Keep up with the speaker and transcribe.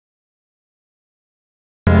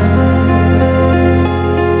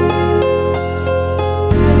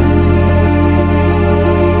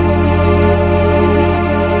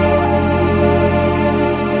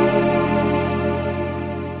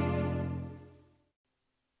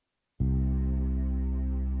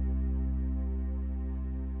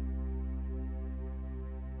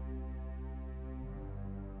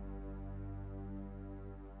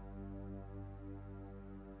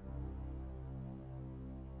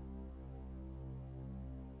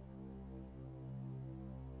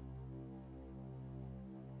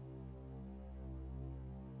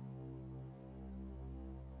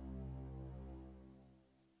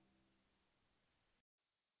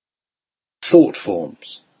thought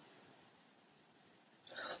forms.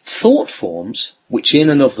 Thought forms, which in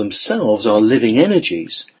and of themselves are living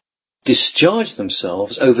energies, discharge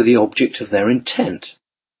themselves over the object of their intent,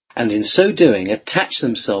 and in so doing attach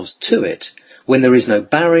themselves to it when there is no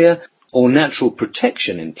barrier or natural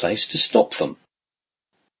protection in place to stop them.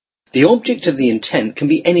 The object of the intent can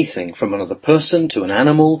be anything from another person to an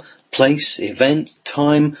animal, place, event,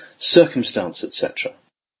 time, circumstance, etc.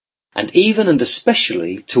 And even and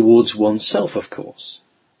especially towards oneself, of course.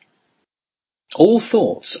 All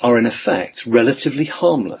thoughts are in effect relatively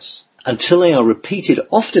harmless until they are repeated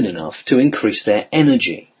often enough to increase their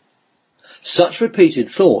energy. Such repeated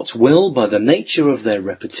thoughts will, by the nature of their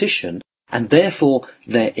repetition and therefore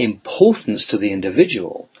their importance to the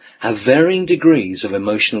individual, have varying degrees of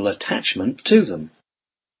emotional attachment to them.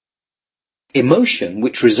 Emotion,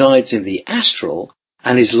 which resides in the astral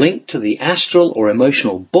and is linked to the astral or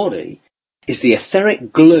emotional body, is the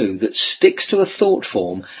etheric glue that sticks to a thought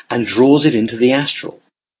form and draws it into the astral,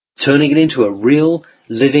 turning it into a real,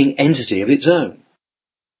 living entity of its own.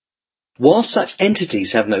 While such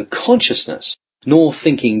entities have no consciousness, nor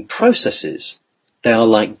thinking processes, they are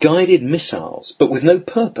like guided missiles, but with no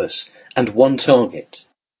purpose and one target,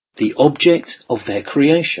 the object of their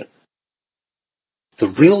creation. The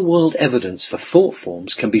real-world evidence for thought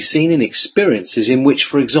forms can be seen in experiences in which,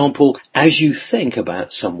 for example, as you think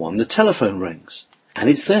about someone, the telephone rings, and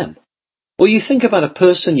it's them. Or you think about a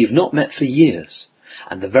person you've not met for years,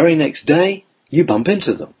 and the very next day, you bump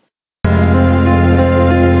into them.